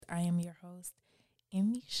I am your host,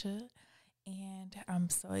 Emisha, and I'm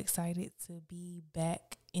so excited to be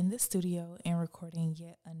back in the studio and recording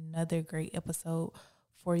yet another great episode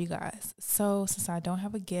for you guys. So, since I don't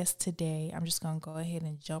have a guest today, I'm just going to go ahead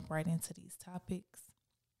and jump right into these topics.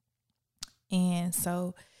 And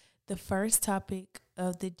so, the first topic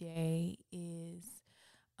of the day is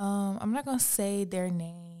I'm not going to say their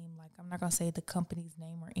name, like, I'm not going to say the company's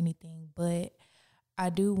name or anything, but I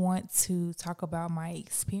do want to talk about my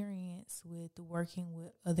experience with working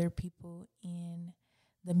with other people in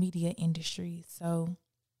the media industry. So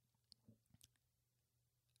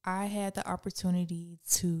I had the opportunity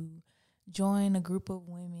to join a group of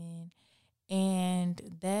women, and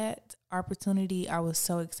that opportunity I was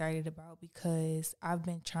so excited about because I've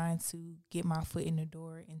been trying to get my foot in the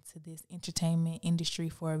door into this entertainment industry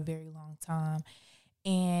for a very long time.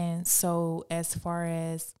 And so as far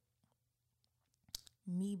as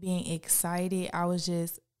me being excited,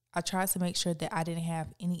 I tried to make sure that I didn't have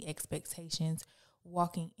any expectations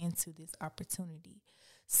walking into this opportunity.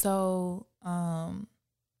 So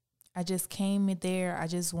I just came in there. I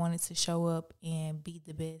just wanted to show up and be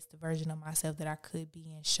the best version of myself that I could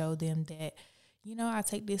be and show them that, I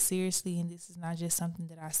take this seriously and this is not just something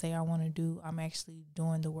that I say I want to do. I'm actually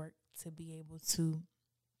doing the work to be able to,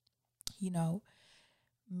 you know,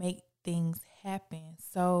 make things happen.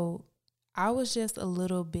 So I was just a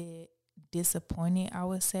little bit disappointed, I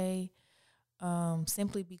would say,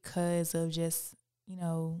 simply because of just,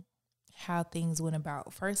 how things went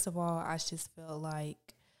about. First of all, I just felt like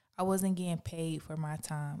I wasn't getting paid for my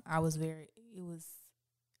time. It was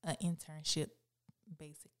an internship,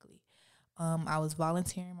 basically. I was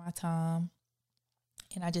volunteering my time,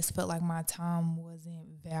 and I just felt like my time wasn't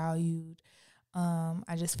valued.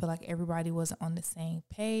 I just feel like everybody wasn't on the same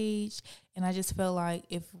page. And I just felt like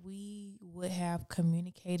if we would have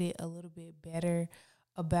communicated a little bit better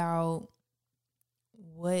about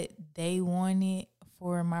what they wanted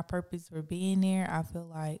for my purpose for being there, I feel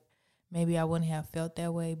like maybe I wouldn't have felt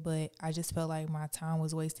that way. But I just felt like my time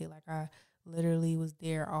was wasted. Like I literally was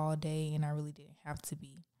there all day and I really didn't have to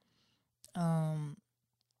be.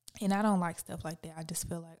 And I don't like stuff like that. I just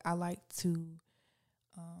feel like I like to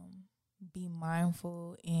be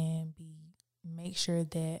mindful and make sure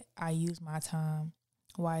that I use my time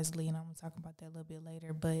wisely, and I'm gonna talk about that a little bit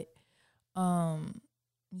later. But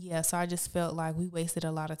yeah, so I just felt like we wasted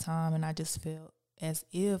a lot of time, and I just felt as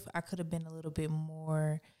if I could have been a little bit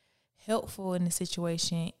more helpful in the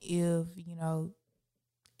situation if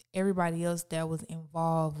everybody else that was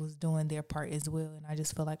involved was doing their part as well. And I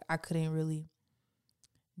just feel like I couldn't really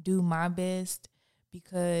do my best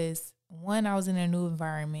because one, I was in a new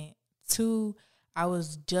environment. Two, I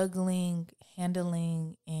was juggling,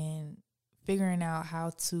 handling, and figuring out how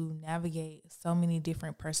to navigate so many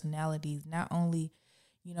different personalities. Not only,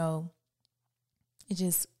 it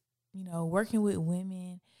just, working with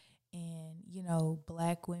women and,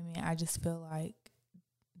 Black women, I just feel like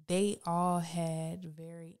they all had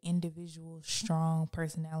very individual, strong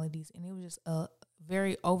personalities. And it was just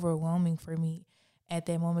very overwhelming for me at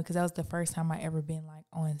that moment because that was the first time I ever been like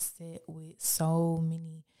on set with so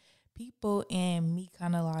many people and me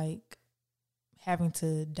kind of like having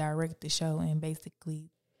to direct the show and basically,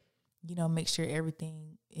 make sure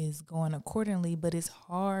everything is going accordingly. But it's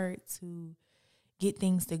hard to get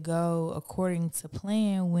things to go according to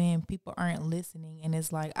plan when people aren't listening. And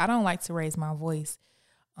it's like, I don't like to raise my voice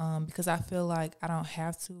because I feel like I don't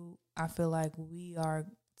have to. I feel like we are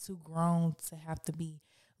too grown to have to be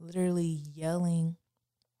literally yelling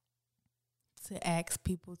to ask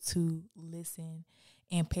people to listen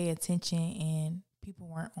and pay attention, and people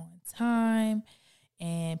weren't on time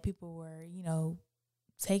and people were,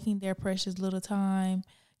 taking their precious little time,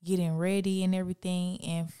 getting ready and everything.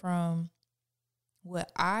 And from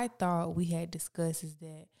what I thought we had discussed is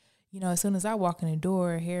that, as soon as I walk in the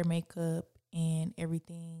door, hair, makeup, and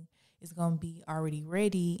everything is going to be already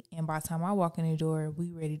ready. And by the time I walk in the door,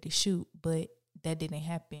 we ready to shoot. But that didn't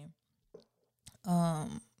happen.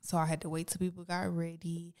 So I had to wait till people got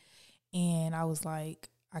ready. And I was like,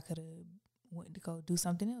 I could have went to go do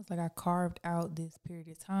something else. Like I carved out this period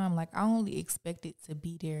of time. Like I only expected to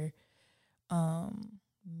be there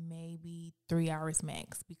maybe 3 hours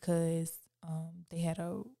max because they had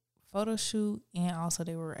a photo shoot and also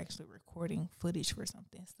they were actually recording footage for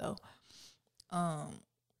something. So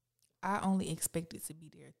I only expected to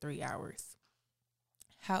be there 3 hours.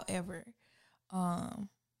 However,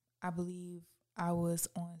 I believe I was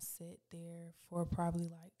on set there for probably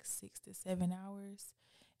like 6 to 7 hours.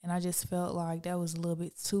 And I just felt like that was a little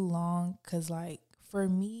bit too long because, like, for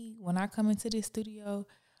me, when I come into this studio,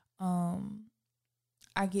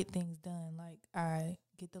 I get things done. Like I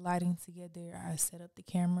get the lighting together, I set up the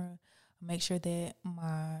camera, make sure that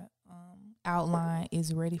my outline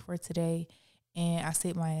is ready for today, and I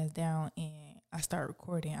sit my ass down and I start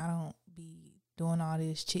recording. I don't be doing all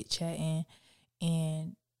this chit chatting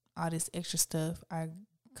and all this extra stuff. I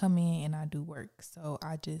come in and I do work. So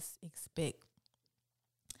I just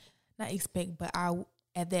not expect, but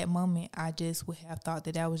at that moment, I just would have thought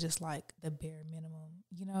that was just like the bare minimum,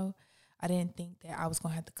 you know? I didn't think that I was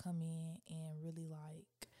going to have to come in and really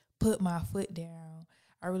like put my foot down.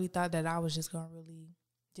 I really thought that I was just going to really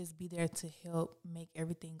just be there to help make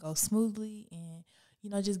everything go smoothly and,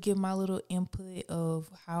 you know, just give my little input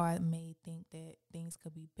of how I may think that things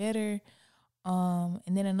could be better. And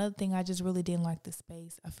then another thing, I just really didn't like the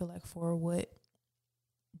space. I feel like for what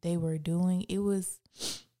they were doing, it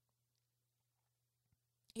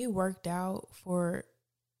worked out for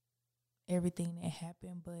everything that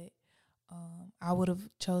happened, but I would have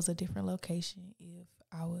chose a different location if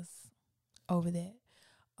I was over that.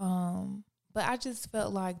 But I just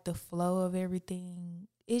felt like the flow of everything,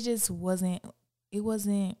 it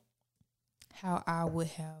wasn't how I would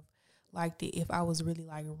have liked it if I was really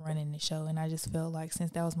like running the show. And I just felt like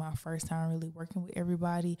since that was my first time really working with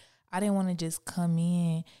everybody, I didn't want to just come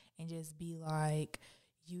in and just be like,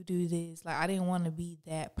 you do this. Like I didn't want to be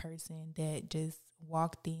that person that just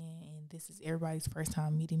walked in and this is everybody's first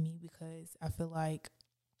time meeting me, because I feel like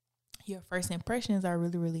your first impressions are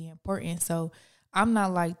really, really important. So I'm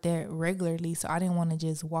not like that regularly. So I didn't want to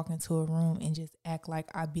just walk into a room and just act like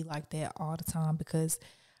I'd be like that all the time, because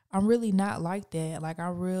I'm really not like that. Like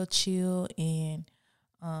I'm real chill and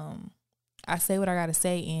I say what I got to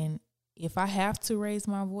say. And if I have to raise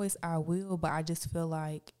my voice, I will. But I just feel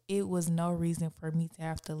like it was no reason for me to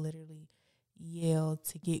have to literally yell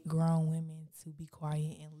to get grown women to be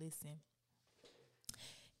quiet and listen.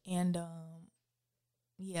 And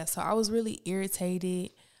yeah, so I was really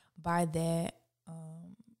irritated by that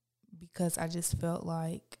because I just felt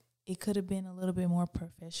like it could have been a little bit more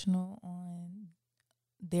professional on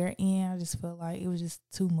their end. I just felt like it was just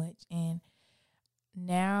too much. And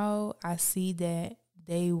now I see that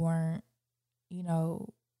they weren't, you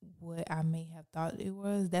know, what I may have thought it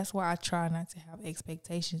was. That's why I try not to have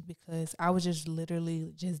expectations, because I was just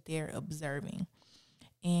literally just there observing.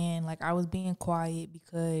 And like I was being quiet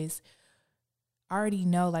because I already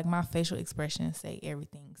know, like my facial expressions say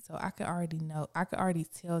everything. So I could already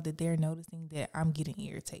tell that they're noticing that I'm getting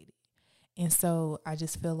irritated. And so I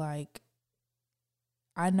just feel like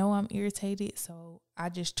I know I'm irritated. So I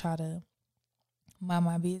just try to mind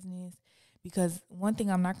my business, because one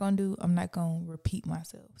thing I'm not going to do, I'm not going to repeat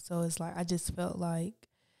myself. So it's like I just felt like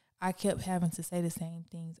I kept having to say the same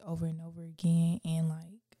things over and over again. And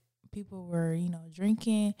like people were, you know,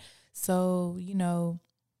 drinking. So, you know,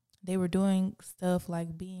 they were doing stuff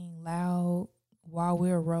like being loud while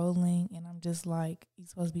we're rolling. And I'm just like, you're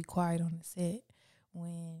supposed to be quiet on the set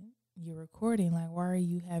when you're recording. Like, why are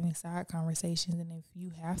you having side conversations? And if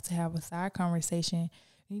you have to have a side conversation,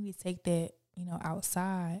 you need to take that, you know,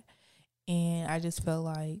 outside. And I just felt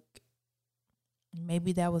like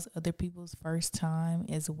maybe that was other people's first time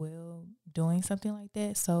as well doing something like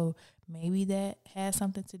that. So maybe that had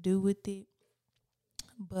something to do with it.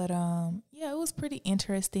 But yeah, it was pretty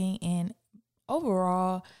interesting, and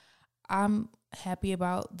overall I'm happy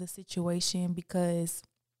about the situation because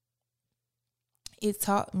it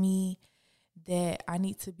taught me that I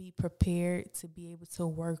need to be prepared to be able to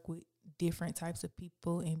work with different types of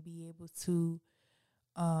people and be able to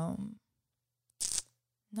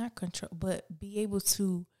not control, but be able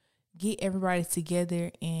to get everybody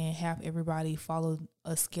together and have everybody follow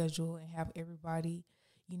a schedule and have everybody,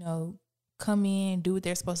 you know, come in, do what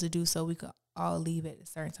they're supposed to do so we could all leave at a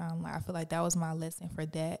certain time. Like I feel like that was my lesson for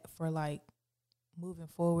that, for like moving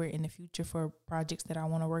forward in the future for projects that I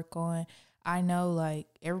want to work on. I know like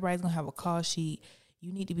everybody's going to have a call sheet.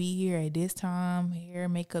 You need to be here at this time. Hair,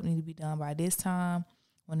 makeup need to be done by this time.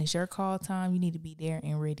 When it's your call time, you need to be there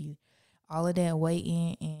and ready. All of that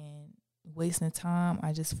waiting and wasting time,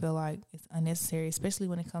 I just feel like it's unnecessary, especially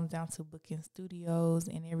when it comes down to booking studios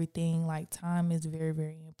and everything. Like time is very,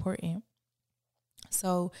 very important.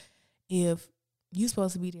 So if you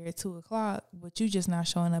supposed to be there at 2:00, but you just not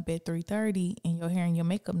showing up at 3:30 and your hair and your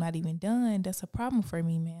makeup not even done, that's a problem for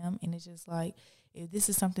me, ma'am. And it's just like, if this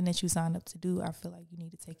is something that you signed up to do, I feel like you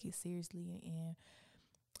need to take it seriously. And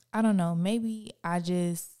I don't know, maybe I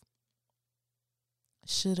just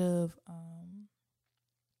should have,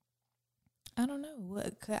 I don't know,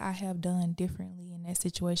 what could I have done differently in that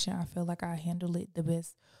situation? I feel like I handled it the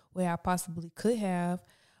best way I possibly could have.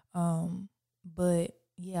 But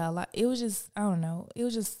yeah, a lot. It was just, I don't know. It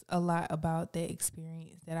was just a lot about that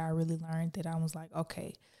experience that I really learned, that I was like,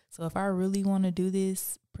 okay, so if I really want to do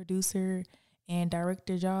this producer and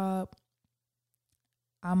director job,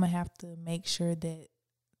 I'm going to have to make sure that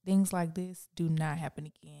things like this do not happen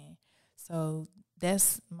again. So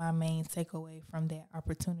that's my main takeaway from that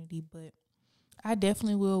opportunity. But I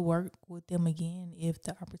definitely will work with them again if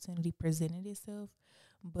the opportunity presented itself.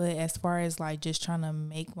 But as far as like just trying to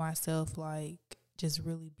make myself like just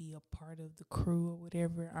really be a part of the crew or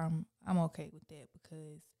whatever, I'm okay with that,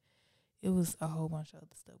 because it was a whole bunch of other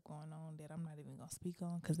stuff going on that I'm not even gonna speak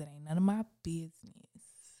on because it ain't none of my business.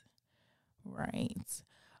 Right.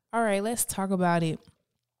 All right, let's talk about it.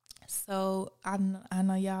 So I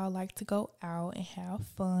know y'all like to go out and have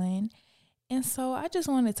fun. And so I just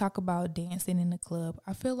want to talk about dancing in the club.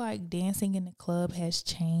 I feel like dancing in the club has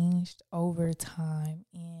changed over time.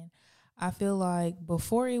 And I feel like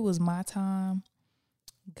before it was my time,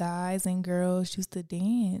 guys and girls used to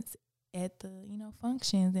dance at the,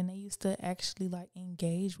 functions, and they used to actually like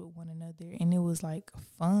engage with one another, and it was like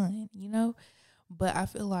fun. But I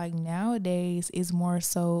feel like nowadays it's more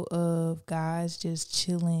so of guys just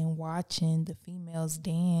chilling, watching the females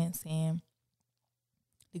dance, and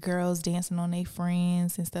the girls dancing on their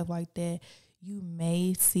friends and stuff like that. You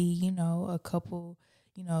may see, a couple,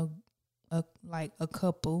 like a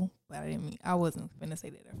couple, but I wasn't gonna say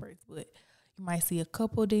that at first, but you might see a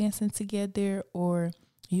couple dancing together, or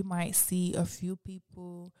you might see a few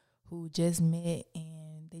people who just met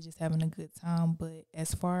and they just having a good time. But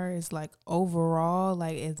as far as like overall,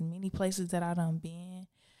 like as many places that I done been,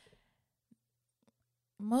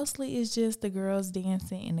 mostly it's just the girls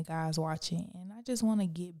dancing and the guys watching. And I just want to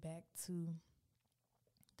get back to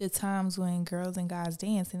the times when girls and guys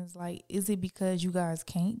dance. And it's like, is it because you guys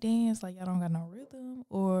can't dance? Like, y'all don't got no rhythm?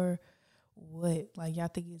 Or what? Like, y'all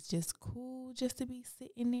think it's just cool just to be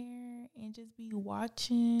sitting there and just be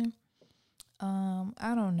watching?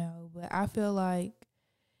 I don't know. But I feel like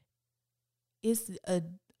it's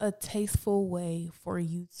a tasteful way for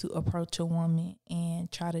you to approach a woman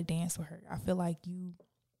and try to dance with her. I feel like you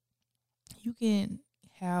can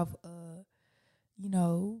have a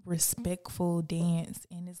respectful dance,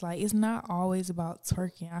 and it's like it's not always about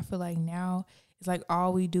twerking. I feel like now it's like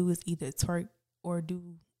all we do is either twerk or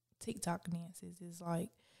do TikTok dances. It's like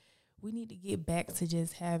we need to get back to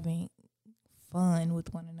just having fun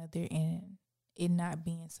with one another, and it not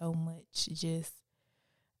being so much just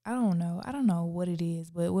I don't know what it is.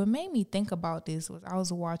 But what made me think about this was I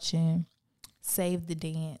was watching Save the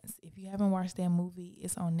Dance. If you haven't watched that movie,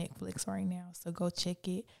 it's on Netflix right now, so go check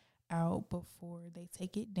it out before they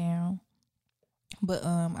take it down. But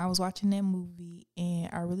I was watching that movie and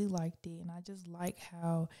I really liked it, and I just like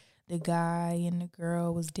how the guy and the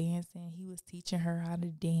girl was dancing. He was teaching her how to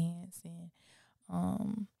dance, and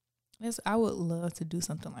I would love to do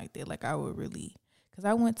something like that. Like I would really, because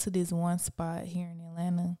I went to this one spot here in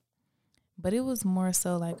Atlanta, but it was more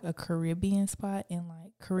so like a Caribbean spot, and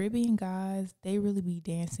like Caribbean guys, they really be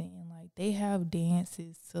dancing, and like they have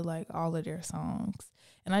dances to like all of their songs.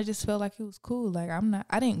 And I just felt like it was cool. Like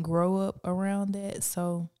I didn't grow up around that,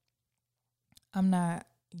 so I'm not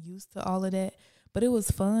used to all of that. But it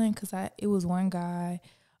was fun because it was one guy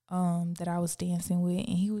that I was dancing with,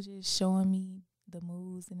 and he was just showing me the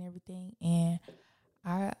moves and everything, and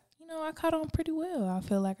I caught on pretty well. I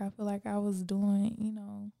feel like I was doing,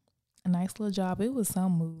 a nice little job. It was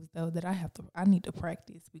some moves though that I need to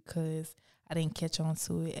practice because I didn't catch on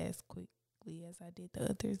to it as quickly as I did the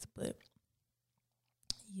others. But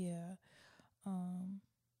yeah.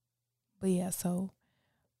 But yeah, so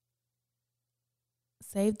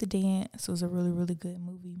Save the Dance was a really, really good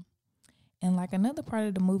movie. And like another part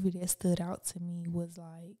of the movie that stood out to me was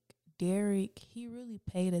like Derek, he really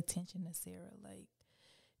paid attention to Sarah. Like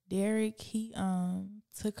Derek, he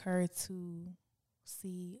took her to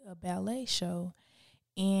see a ballet show,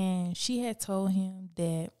 and she had told him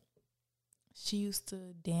that she used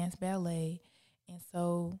to dance ballet, and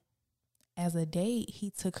so as a date he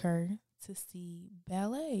took her to see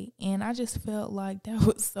ballet. And I just felt like that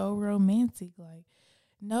was so romantic. Like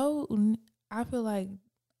I feel like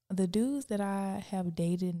the dudes that I have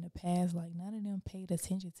dated in the past, like none of them paid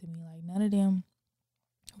attention to me. Like none of them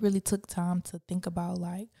really took time to think about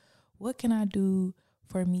like, what can I do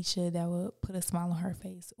for Misha that would put a smile on her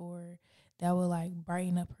face, or that would like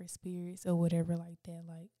brighten up her spirits or whatever like that.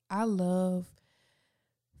 Like I love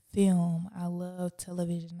film, I love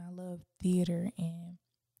television, I love theater, and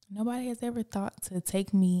nobody has ever thought to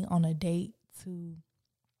take me on a date to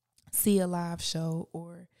see a live show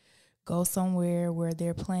or go somewhere where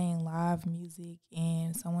they're playing live music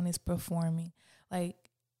and someone is performing. Like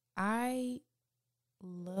I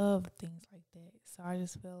love things like that. So I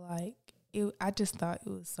just feel like I just thought it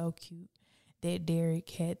was so cute that Derek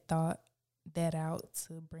had thought that out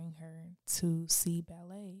to bring her to see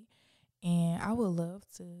ballet. And I would love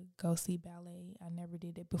to go see ballet. I never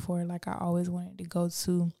did it before. Like, I always wanted to go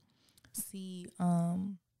to see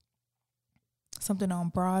something on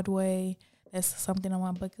Broadway. That's something on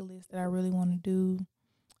my bucket list that I really want to do.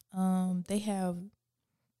 They have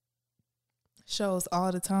shows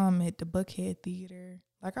all the time at the Buckhead Theater.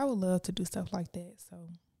 Like, I would love to do stuff like that. So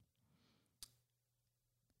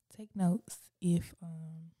take notes if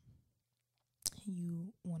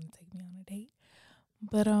you want to take me on a date.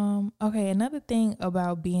 But okay, another thing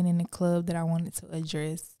about being in the club that I wanted to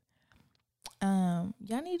address.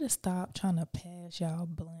 Y'all need to stop trying to pass y'all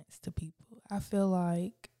blunts to people. I feel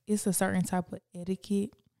like it's a certain type of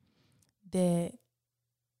etiquette that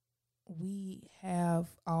we have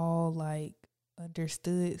all like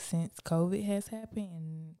understood since COVID has happened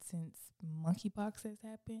and since monkeypox has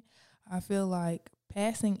happened. I feel like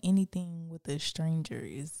passing anything with a stranger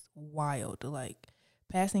is wild. Like,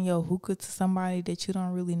 passing your hookah to somebody that you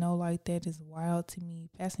don't really know like that is wild to me.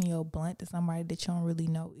 Passing your blunt to somebody that you don't really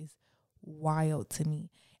know is wild to me.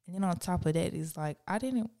 And then on top of that is like, I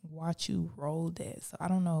didn't watch you roll that, so I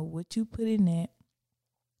don't know what you put in that.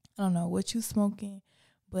 I don't know what you smoking,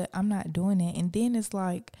 but I'm not doing that. And then it's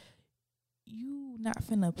like, you not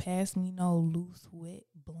finna pass me no loose, wet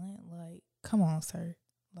blunt. Like, come on, sir.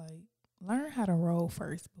 Like, learn how to roll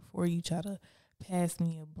first before you try to pass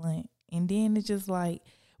me a blunt. And then it's just like,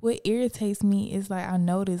 what irritates me is like, I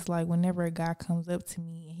notice like whenever a guy comes up to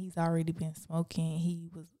me and he's already been smoking,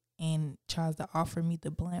 and tries to offer me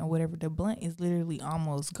the blunt or whatever, the blunt is literally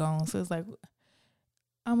almost gone. So it's like,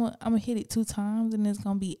 I'm gonna hit it 2 times and it's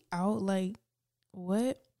gonna be out. Like,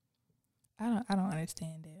 what? I don't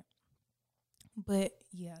understand that. But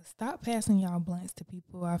yeah, stop passing y'all blunts to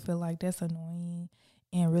people. I feel like that's annoying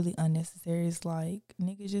and really unnecessary. It's like,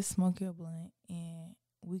 nigga, just smoke your blunt and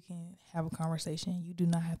we can have a conversation. You do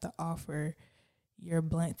not have to offer your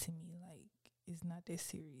blunt to me. Like, it's not that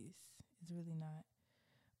serious. It's really not.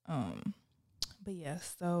 But yeah,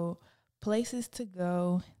 so places to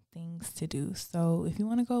go, things to do. So if you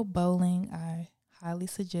want to go bowling, I highly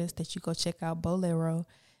suggest that you go check out Bolero.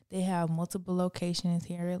 They have multiple locations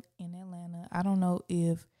here in Atlanta. I don't know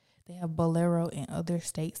if they have Bolero in other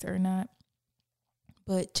states or not,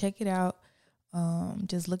 but check it out.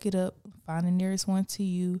 Just look it up, find the nearest one to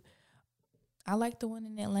you. I like the one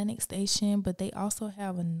in Atlantic Station, but they also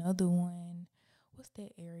have another one. What's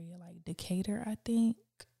that area? Like Decatur, I think.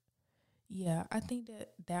 Yeah, I think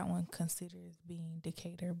that one considers being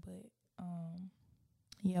Decatur, but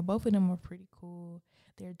yeah, both of them are pretty cool.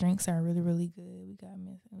 Their drinks are really, really good. We got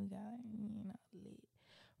lit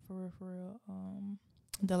for real.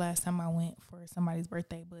 The last time I went for somebody's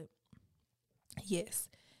birthday, but yes,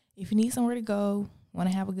 if you need somewhere to go, want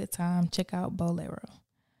to have a good time, check out Bolero.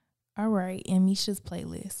 All right, and Misha's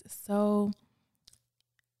playlist. So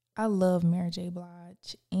I love Mary J.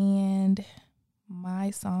 Blige, and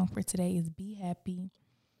my song for today is Be Happy.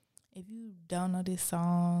 If you don't know this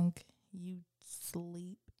song, you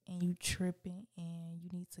sleep and you tripping and you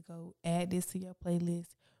need to go add this to your playlist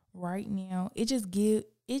right now. It just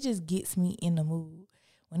gets me in the mood.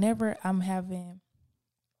 Whenever I'm gonna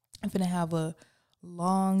have a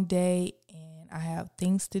long day and I have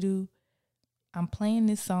things to do, I'm playing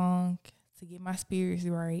this song to get my spirits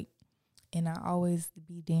right, and I always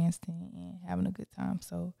be dancing and having a good time.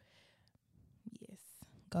 So yes,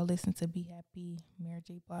 go listen to Be Happy, Mary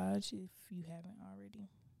J. Blige, if you haven't already.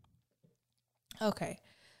 Okay,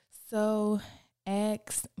 so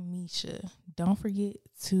ask Misha. Don't forget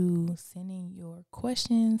to send in your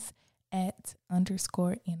questions at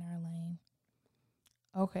 _in_our_lane.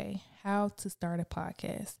 Okay, how to start a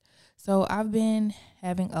podcast. So I've been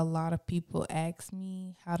having a lot of people ask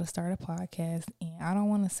me how to start a podcast, and I don't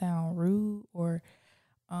want to sound rude or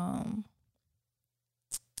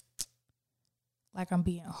like I'm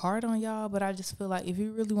being hard on y'all, but I just feel like if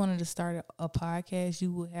you really wanted to start a podcast,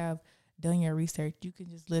 you would have done your research. You can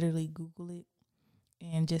just literally Google it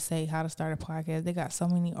and just say how to start a podcast. They got so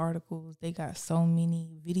many articles. They got so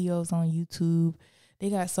many videos on YouTube. They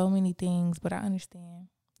got so many things, but I understand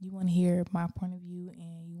you want to hear my point of view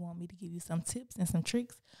and you want me to give you some tips and some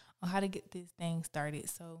tricks on how to get this thing started.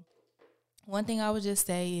 So one thing I would just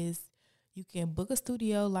say is you can book a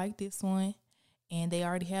studio like this one, and they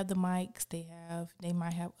already have the mics. They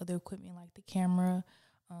might have other equipment like the camera,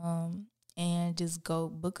 and just go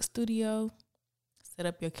book a studio, set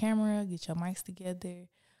up your camera, get your mics together.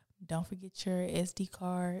 Don't forget your SD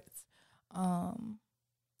cards.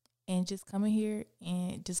 and just come in here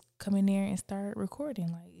and just come in there and start recording.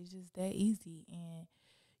 Like, it's just that easy. And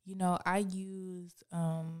I use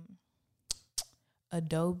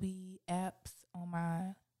Adobe apps on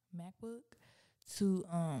my MacBook to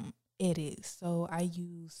edit. So I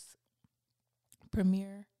use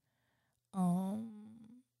Premiere, and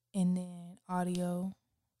then auto,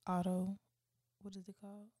 what is it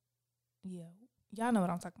called? Yeah, y'all know what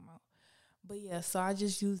I'm talking about. But yeah, so I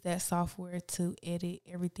just use that software to edit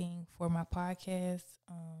everything for my podcast,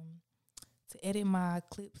 to edit my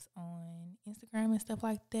clips on Instagram and stuff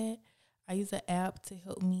like that. I use an app to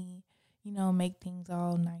help me, make things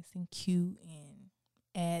all nice and cute and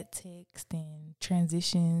add text and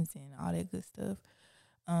transitions and all that good stuff.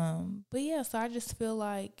 But yeah, so I just feel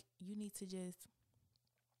like you need to just,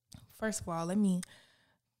 first of all, let me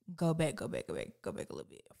go back a little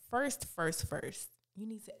bit. First, you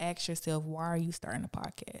need to ask yourself, why are you starting a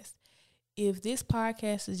podcast? If this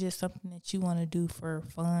podcast is just something that you want to do for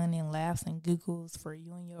fun and laughs and giggles for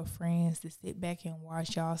you and your friends to sit back and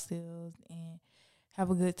watch yourselves and have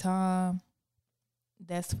a good time,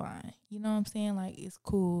 that's fine. You know what I'm saying? Like, it's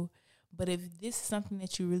cool. But if this is something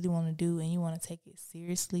that you really want to do and you want to take it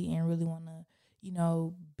seriously and really want to,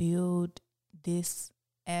 build this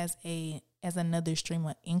as another stream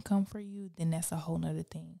of income for you, then that's a whole nother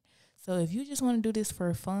thing. So if you just want to do this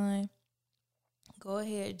for fun, go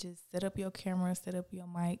ahead, just set up your camera, set up your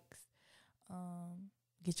mics,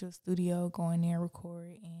 get your studio, go in there,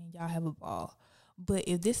 record, and y'all have a ball. But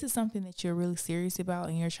if this is something that you're really serious about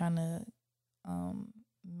and you're trying to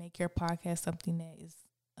make your podcast something that is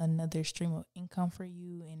another stream of income for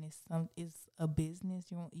you, and it's a business,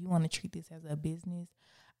 you want to treat this as a business,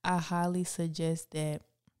 I highly suggest that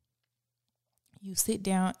you sit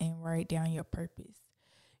down and write down your purpose.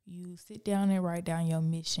 You sit down and write down your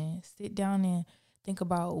mission. Sit down and think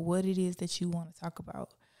about what it is that you want to talk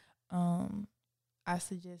about. I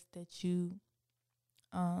suggest that you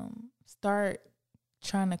start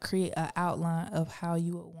trying to create an outline of how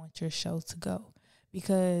you would want your show to go.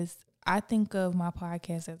 Because I think of my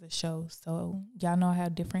podcast as a show. So y'all know I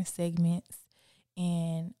have different segments,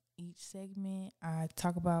 and each segment I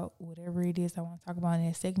talk about whatever it is I want to talk about in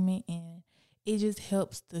that segment, and it just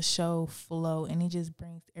helps the show flow and it just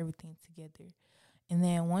brings everything together. And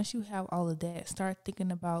then once you have all of that, start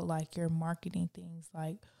thinking about like your marketing things,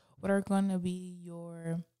 like what are going to be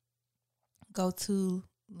your go-to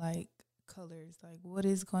like colors, like what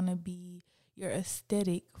is going to be your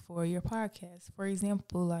aesthetic for your podcast. For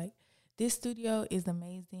example, like this studio is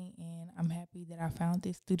amazing and I'm happy that I found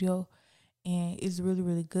this studio and it's really,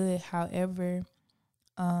 really good. However,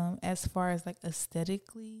 as far as like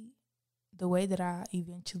aesthetically, the way that I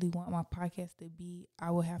eventually want my podcast to be, I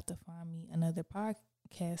will have to find me another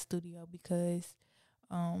podcast studio because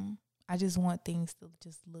I just want things to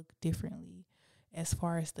just look differently as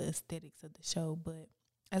far as the aesthetics of the show. But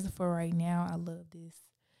as of for right now, I love this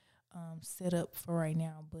setup for right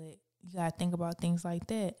now. But you got to think about things like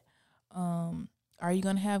that. Are you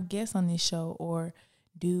going to have guests on this show, or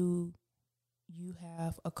do you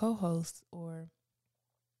have a co-host or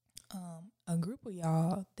a group of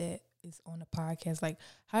y'all that is on the podcast? Like,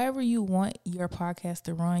 however you want your podcast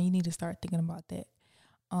to run, you need to start thinking about that.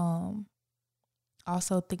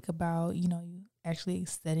 Also think about, you actually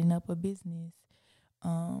setting up a business,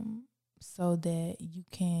 so that you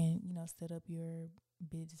can, set up your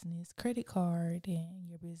business credit card and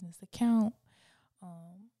your business account.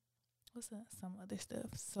 Some other stuff.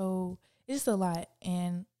 So it's a lot.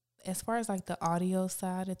 And as far as like the audio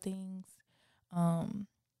side of things,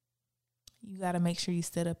 you got to make sure you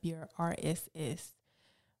set up your RSS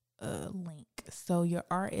link. So your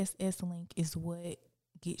RSS link is what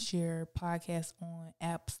gets your podcast on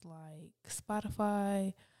apps like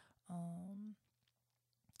Spotify,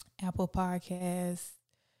 Apple Podcasts,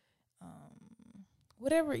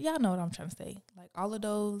 whatever. Y'all know what I'm trying to say. Like all of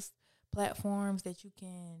those platforms that you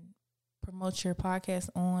can promote your podcast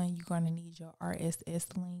on, you're going to need your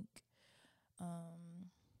RSS link.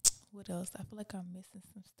 What else? I feel like I'm missing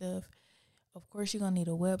some stuff. Of course, you're going to need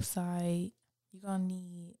a website.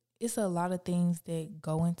 It's a lot of things that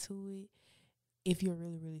go into it if you're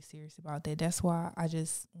really, really serious about that. That's why I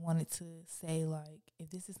just wanted to say, like, if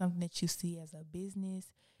this is something that you see as a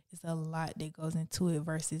business, it's a lot that goes into it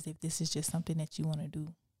versus if this is just something that you want to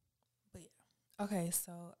do. But yeah. Okay,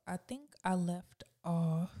 so I think I left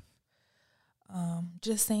off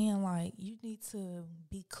just saying, like, you need to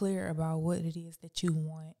be clear about what it is that you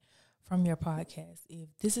want from your podcast. If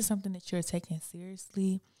this is something that you're taking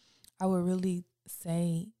seriously, I would really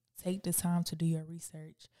say take the time to do your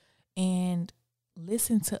research and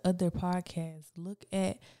listen to other podcasts. Look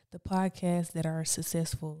at the podcasts that are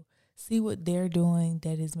successful. see what they're doing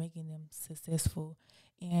that is making them successful.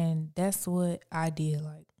 And that's what I did.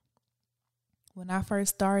 Like when I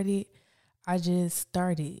first started, I just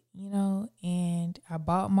started, and I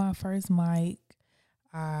bought my first mic.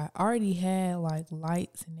 I already had like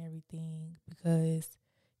lights and everything because,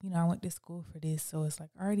 I went to school for this. So it's like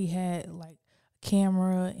I already had like a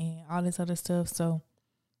camera and all this other stuff. So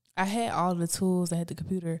I had all the tools. I had the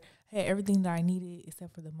computer. I had everything that I needed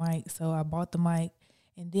except for the mic. So I bought the mic.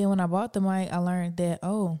 And then when I bought the mic, I learned that,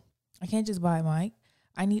 I can't just buy a mic.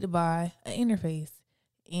 I need to buy an interface.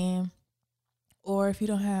 And or if you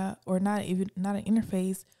don't have, or not even not an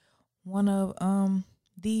interface, one of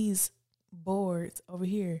these boards over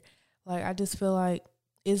here. Like I just feel like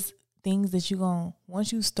it's things that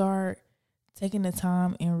once you start taking the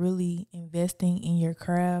time and really investing in your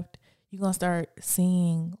craft, you're gonna start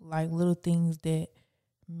seeing like little things that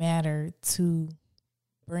matter to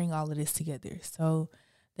bring all of this together. So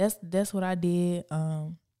that's what I did.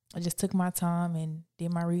 I just took my time and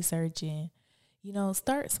did my research and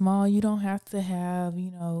start small. You don't have to have,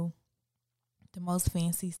 the most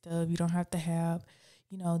fancy stuff. You don't have to have,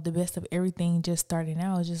 the best of everything just starting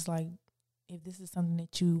out. It's just like, if this is something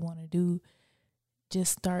that you want to do,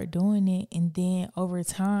 just start doing it. And then over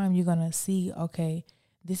time, you're going to see, okay,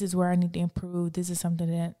 this is where I need to improve. This is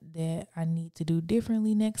something that I need to do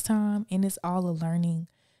differently next time. And it's all a learning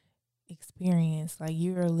experience. Like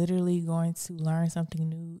you're literally going to learn something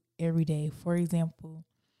new every day. For example,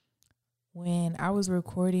 when I was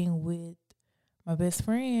recording with my best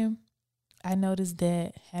friend, I noticed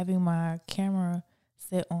that having my camera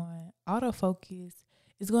set on autofocus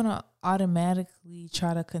is going to automatically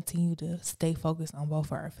try to continue to stay focused on both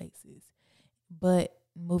of our faces. But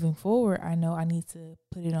moving forward, I know I need to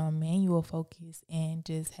put it on manual focus and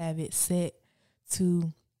just have it set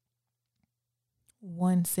to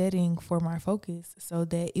one setting for my focus so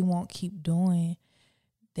that it won't keep doing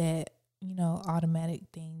that, automatic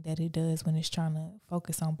thing that it does when it's trying to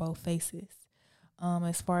focus on both faces.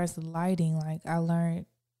 As far as the lighting, like I learned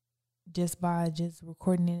just by just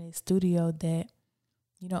recording in a studio that,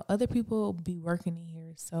 other people be working in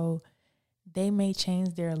here. So they may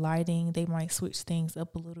change their lighting. They might switch things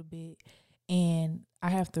up a little bit. And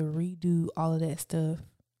I have to redo all of that stuff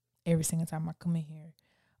every single time I come in here.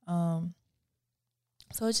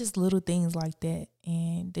 So it's just little things like that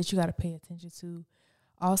and that you got to pay attention to.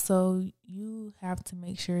 Also, you have to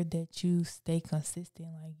make sure that you stay consistent.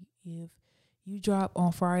 Like if you drop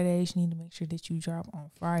on Fridays, you need to make sure that you drop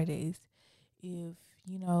on Fridays. If,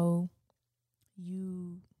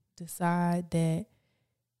 you decide that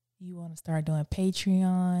you want to start doing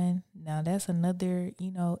Patreon, now that's another,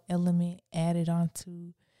 element added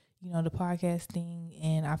onto, the podcasting.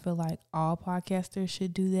 And I feel like all podcasters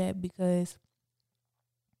should do that because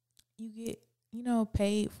you get,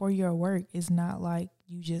 paid for your work. It's not like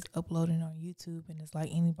you just uploading on YouTube and it's like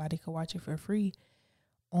anybody could watch it for free.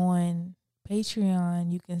 On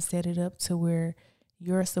Patreon, you can set it up to where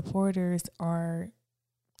your supporters are,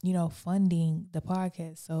 funding the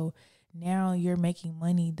podcast. So now you're making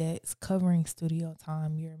money that's covering studio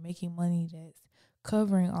time. You're making money that's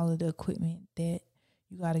covering all of the equipment that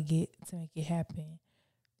you got to get to make it happen.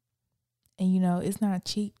 And, it's not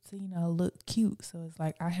cheap to, look cute. So it's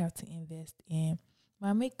like I have to invest in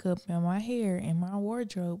my makeup and my hair and my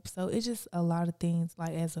wardrobe. So it's just a lot of things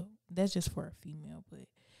like that's just for a female,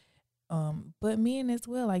 but men as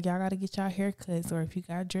well, like y'all got to get y'all haircuts, or if you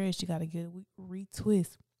got dressed, you got to get a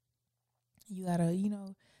retwist. You got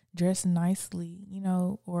to, dress nicely,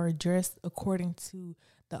 or dress according to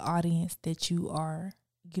the audience that you are,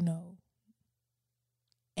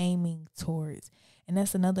 aiming towards. And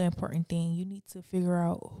that's another important thing. You need to figure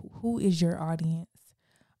out who is your audience.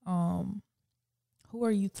 Who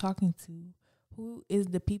are you talking to? Who is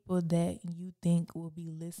the people that you think will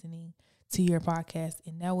be listening to your podcast?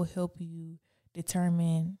 And that will help you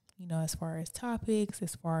determine, as far as topics,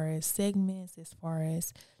 as far as segments, as far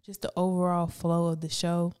as just the overall flow of the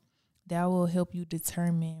show. That will help you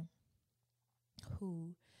determine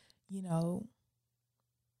who,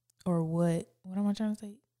 or what am I trying to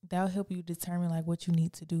say? That'll help you determine like what you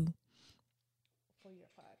need to do for your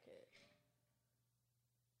podcast.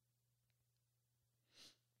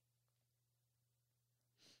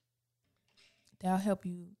 That'll help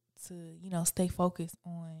you to, stay focused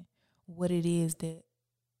on what it is that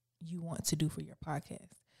you want to do for your podcast.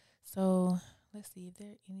 So let's see if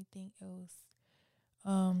there's anything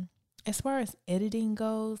else. As far as editing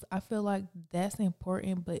goes, I feel like that's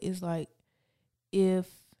important, but it's like if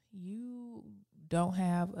you don't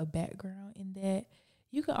have a background in that,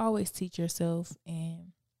 you can always teach yourself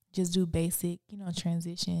and just do basic,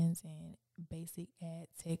 transitions and basic add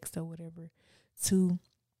text or whatever to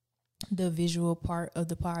the visual part of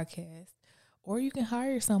the podcast. Or you can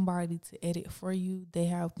hire somebody to edit for you. They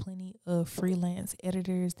have plenty of freelance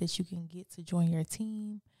editors that you can get to join your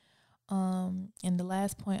team. And the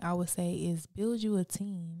last point I would say is build you a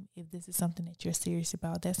team if this is something that you're serious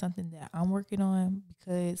about. That's something that I'm working on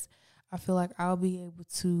because I feel like I'll be able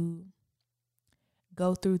to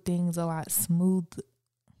go through things a lot smooth.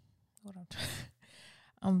 What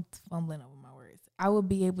I'm fumbling over my words. I will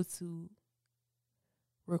be able to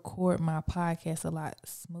record my podcast a lot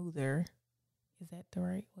smoother. Is that the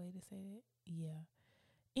right way to say that? Yeah.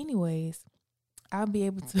 Anyways, I'll be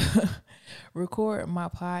able to record my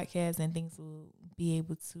podcast and things will be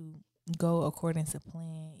able to go according to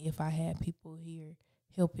plan if I had people here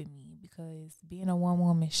helping me, because being a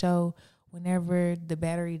one-woman show, whenever the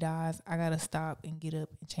battery dies, I gotta stop and get up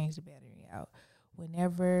and change the battery out.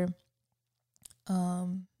 Whenever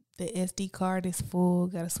the SD card is full,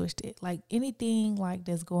 gotta switch it. Like anything like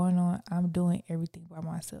that's going on, I'm doing everything by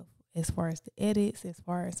myself. As far as the edits, as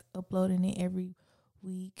far as uploading it every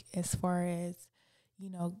week, as far as,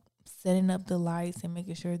 setting up the lights and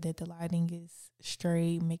making sure that the lighting is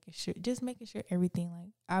straight, making sure everything, like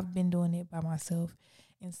I've been doing it by myself.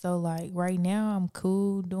 And so like right now I'm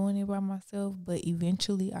cool doing it by myself, but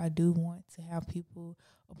eventually I do want to have people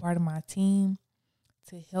a part of my team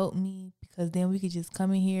to help me, because then we could just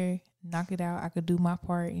come in here, knock it out. I could do my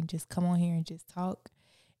part and just come on here and just talk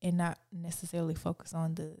and not necessarily focus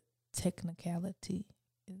on the technicality.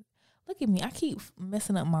 Look at me. I keep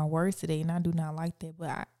messing up my words today and I do not like that, but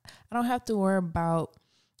I don't have to worry about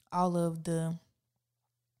all of the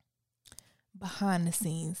behind the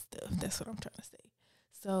scenes stuff. That's what I'm trying to say.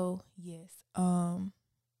 So yes,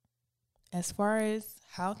 as far as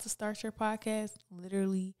how to start your podcast,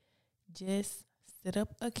 literally just set up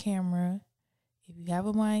a camera. If you have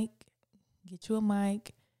a mic, get you a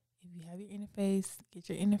mic. If you have your interface, get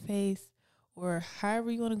your interface. Or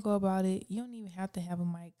however you want to go about it. You don't even have to have a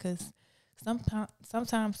mic, because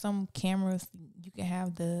sometimes some cameras you can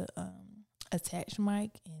have the attached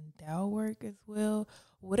mic and that'll work as well.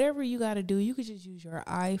 Whatever you got to do, you could just use your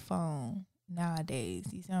iPhone nowadays.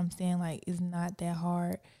 You see what I'm saying? Like, it's not that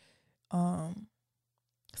hard.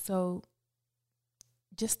 So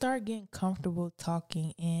just start getting comfortable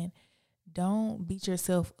talking and don't beat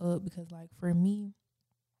yourself up, because like for me,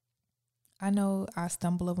 I know I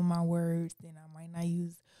stumble over my words and I might not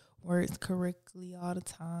use words correctly all the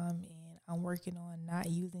time, and I'm working on not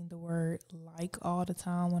using the word like all the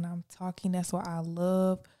time when I'm talking. That's why I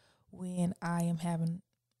love when I am having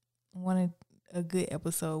a good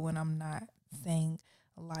episode when I'm not saying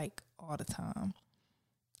like all the time.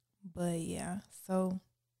 But yeah, so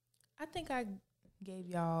I think I gave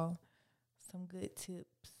y'all some good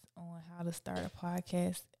tips on how to start a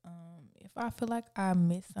podcast. If I feel like I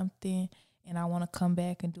missed something and I want to come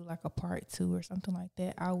back and do like a part 2 or something like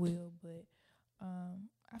that, I will. But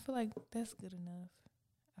I feel like that's good enough.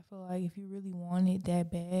 I feel like if you really want it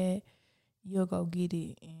that bad, you'll go get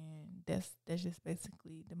it, and that's just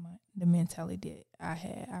basically the mentality that I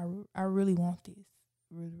had. I really want this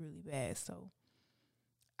really, really bad. So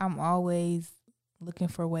I'm always looking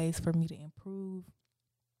for ways for me to improve.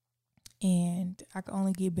 And I can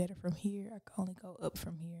only get better from here. I can only go up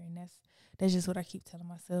from here. And that's just what I keep telling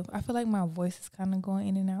myself. I feel like my voice is kind of going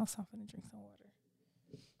in and out, so I'm going to drink some water.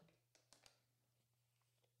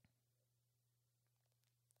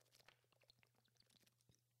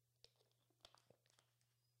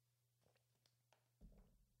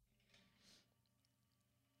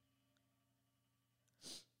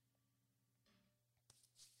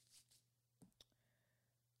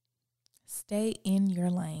 Stay in your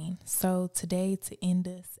lane. So today, to end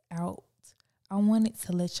us out, I wanted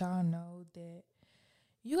to let y'all know that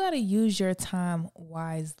you got to use your time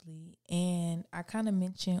wisely. And I kind of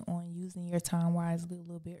mentioned on using your time wisely a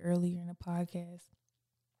little bit earlier in the podcast.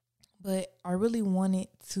 But I really wanted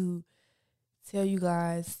to tell you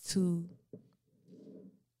guys to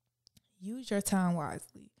use your time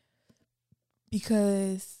wisely,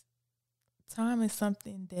 because time is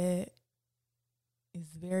something that is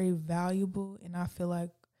very valuable. And I feel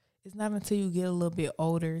like it's not until you get a little bit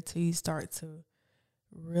older till you start to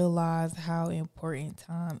realize how important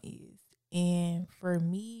time is. And for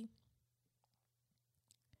me,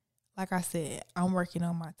 like I said, I'm working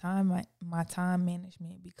on my time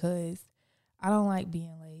management, because I don't like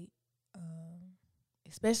being late,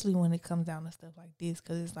 especially when it comes down to stuff like this,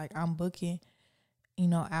 because it's like I'm booking,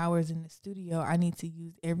 hours in the studio. I need to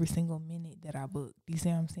use every single minute that I book. You see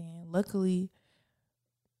what I'm saying? Luckily,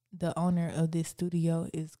 the owner of this studio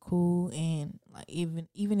is cool, and like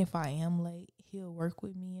even if I am late, he'll work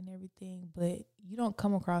with me and everything, but you don't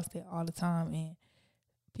come across that all the time, and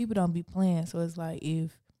people don't be playing. So it's like,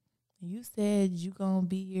 if you said you gonna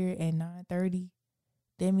be here at 9:30,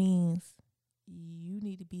 that means you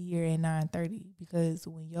need to be here at 9:30, because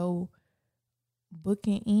when your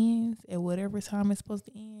booking ends at whatever time it's supposed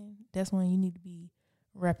to end, that's when you need to be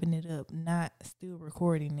wrapping it up, not still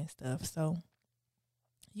recording and stuff. So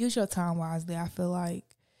use your time wisely. I feel like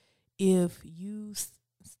if you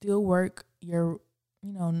still work your,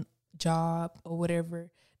 job or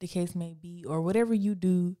whatever the case may be, or whatever you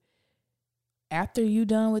do after you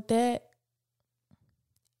done with that,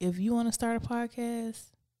 if you want to start a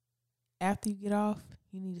podcast after you get off,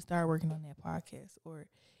 you need to start working on that podcast. Or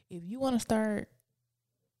if you want to start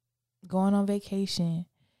going on vacation,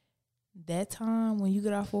 that time when you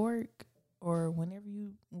get off work, or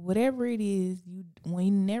whatever it is,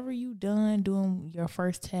 whenever you done doing your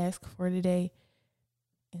first task for the day,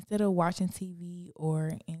 instead of watching TV,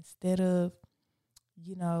 or instead of,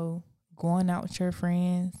 going out with your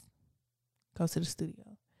friends, go to the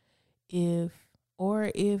studio. If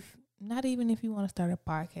not even if you want to start a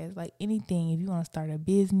podcast, like anything, if you want to start a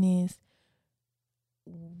business,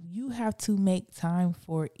 you have to make time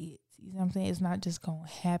for it. You know what I'm saying? It's not just going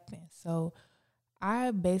to happen. So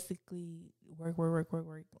I basically work.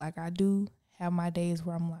 Like, I do have my days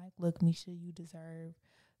where I'm like, look, Misha, you deserve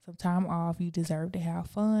some time off. You deserve to have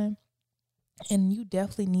fun. And you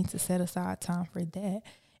definitely need to set aside time for that,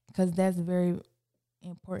 because that's very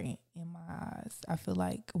important in my eyes. I feel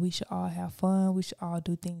like we should all have fun. We should all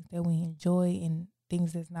do things that we enjoy, and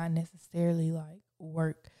things that's not necessarily like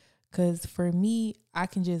work. Because for me, I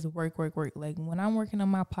can just work. Like, when I'm working on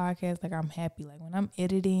my podcast, like, I'm happy. Like, when I'm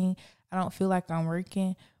editing, I don't feel like I'm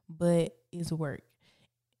working, but it's work.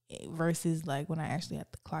 Versus like when I actually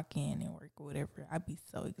have to clock in and work or whatever, I'd be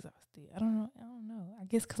so exhausted. I don't know. I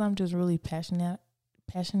guess because I'm just really passionate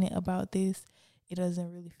about this, it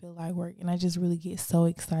doesn't really feel like work. And I just really get so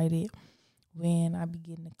excited when I be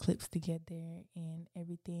getting the clips together and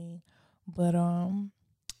everything. But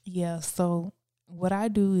yeah, so what I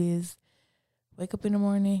do is wake up in the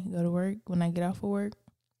morning, go to work. When I get off of work,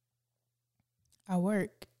 I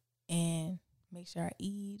work and make sure I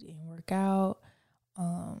eat and work out.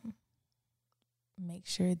 Make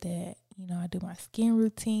sure that, I do my skin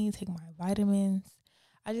routine, take my vitamins.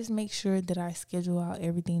 I just make sure that I schedule out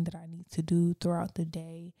everything that I need to do throughout the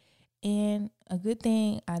day. And a good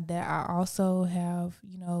thing that I also have,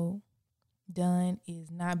 done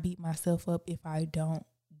is not beat myself up if I don't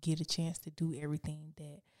get a chance to do everything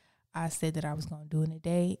that I said that I was going to do in a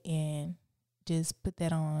day, and just put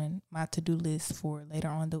that on my to-do list for later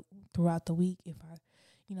on throughout the week, if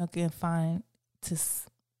I, can find to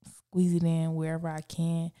squeeze it in wherever I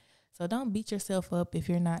can. So don't beat yourself up if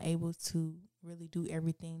you're not able to really do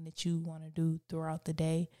everything that you want to do throughout the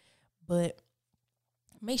day. But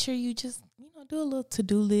make sure you just, do a little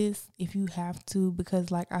to-do list if you have to, because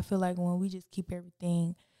like, I feel like when we just keep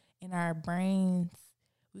everything in our brains,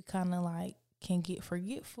 we kind of like can get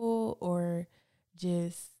forgetful, or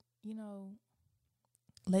just,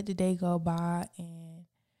 let the day go by, and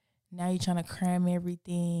now you're trying to cram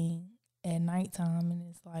everything at nighttime, and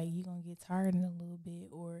it's like you're going to get tired in a little bit.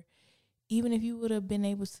 Or even if you would have been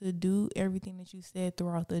able to do everything that you said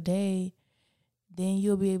throughout the day, then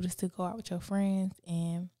you'll be able to still go out with your friends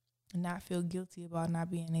and not feel guilty about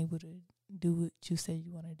not being able to do what you said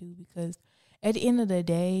you want to do. Because at the end of the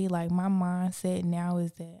day, like, my mindset now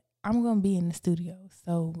is that I'm going to be in the studio.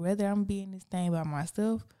 So whether I'm being this thing by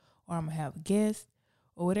myself, or I'm going to have a guest,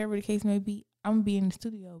 or whatever the case may be, I'm going to be in the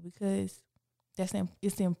studio, because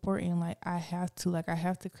it's important. Like, I have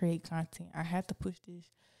to create content. I have to push this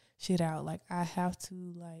shit out. Like, I have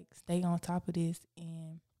to like stay on top of this,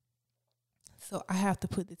 and so I have to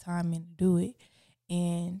put the time in to do it.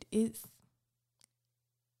 And it's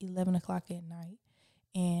 11 o'clock at night,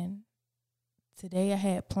 and today I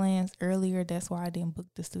had plans earlier. That's why I didn't book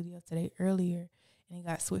the studio today earlier, and it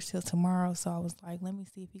got switched till tomorrow. So I was like, let me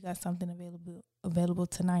see if you got something available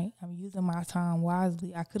tonight. I'm using my time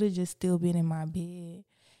wisely. I could have just still been in my bed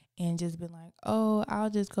and just been like, oh, I'll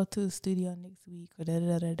just go to the studio next week, or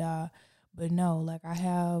da-da-da-da-da. But no, like, I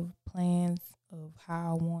have plans of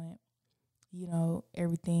how I want,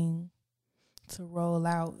 everything to roll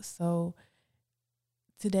out. So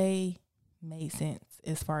today made sense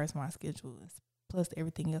as far as my schedule is, plus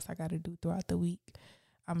everything else I got to do throughout the week.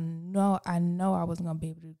 I know I wasn't going to be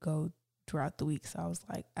able to go throughout the week. So I was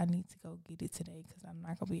like, I need to go get it today, because I'm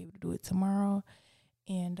not going to be able to do it tomorrow.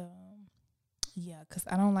 And yeah, because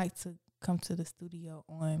I don't like to come to the studio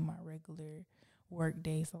on my regular work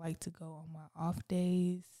days. I like to go on my off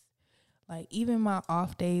days. Like, even my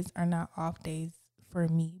off days are not off days for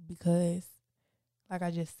me because, like I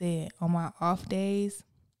just said, on my off days,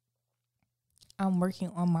 I'm working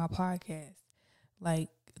on my podcast. Like,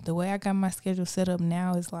 the way I got my schedule set up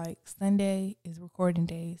now is like Sunday is recording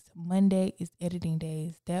days, Monday is editing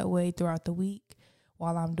days. That way, throughout the week,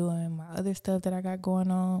 while I'm doing my other stuff that I got going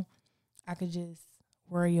on, I could just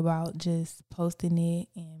worry about just posting it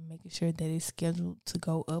and making sure that it's scheduled to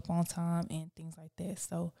go up on time and things like that.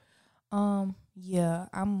 So, yeah,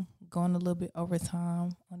 I'm going a little bit over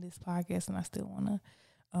time on this podcast, and I still want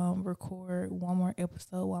to record one more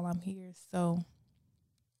episode while I'm here. So,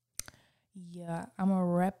 yeah, I'm going to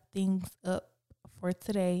wrap things up for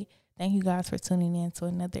today. Thank you guys for tuning in to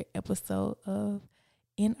another episode of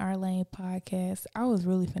In Our Lane podcast. I was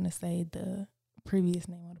really finna say the previous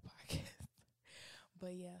name of the podcast.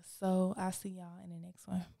 But yeah, so I'll see y'all in the next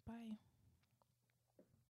one. Bye.